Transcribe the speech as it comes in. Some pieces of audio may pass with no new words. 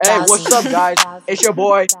Hey, what's up, guys? It's your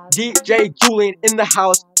boy DJ Julian in the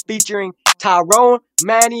house, featuring Tyrone,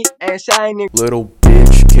 Manny, and Shiny. Little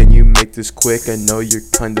bitch, can you make this quick? I know you're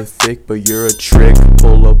kinda thick, but you're a trick.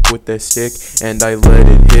 Pull up with that stick, and I let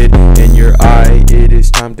it hit in your eye. It is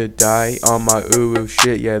time to die on my ooh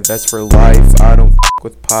shit, yeah, that's for life. I don't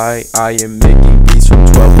with pie, I am making beats from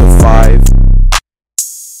 12 to 5.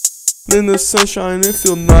 In the sunshine, it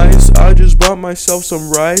feel nice. I just bought myself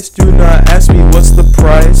some rice. Do not ask me what's the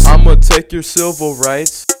price. I'ma take your civil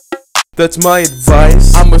rights. That's my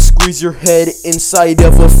advice. I'ma squeeze your head inside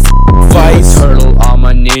of a vice. Turtle, I'm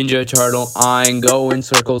a ninja turtle. I ain't going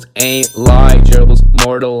circles, ain't like gerbils.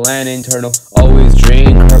 Mortal and internal, always drink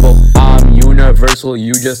herbal. I'm universal,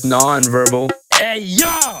 you just non-verbal. Hey yo!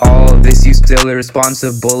 All of this, you still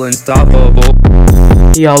irresponsible, unstoppable.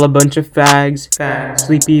 Y'all a bunch of fags.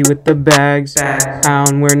 Sleepy with the bags. I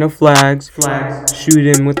don't wear no flags. Shoot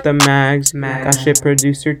him with the mags. Got shit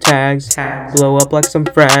producer tags. Blow up like some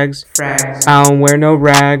frags. I don't wear no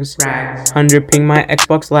rags. 100 ping my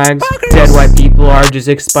Xbox lags. Dead white people are just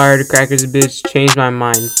expired crackers, bitch. Change my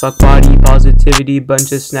mind. Fuck body positivity,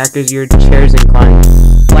 bunch of snackers. Your chair's inclined.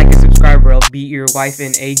 Like and subscribe or I'll beat your wife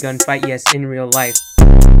in a gunfight. Yes, in real life.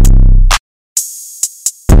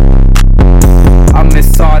 I'm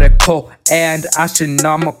methodical and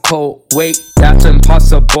astronomical. Wait, that's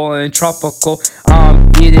impossible and tropical. I'm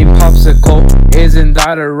eating popsicle. Isn't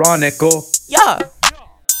that ironical? Yeah.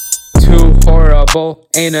 Too horrible,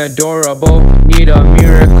 ain't adorable. Need a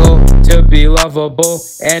miracle to be lovable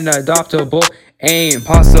and adoptable. Ain't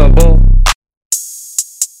possible.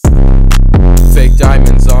 Fake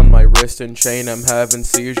diamonds on my wrist and chain. I'm having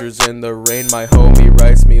seizures in the rain. My homie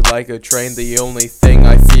rides me like a train. The only thing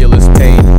I feel is pain.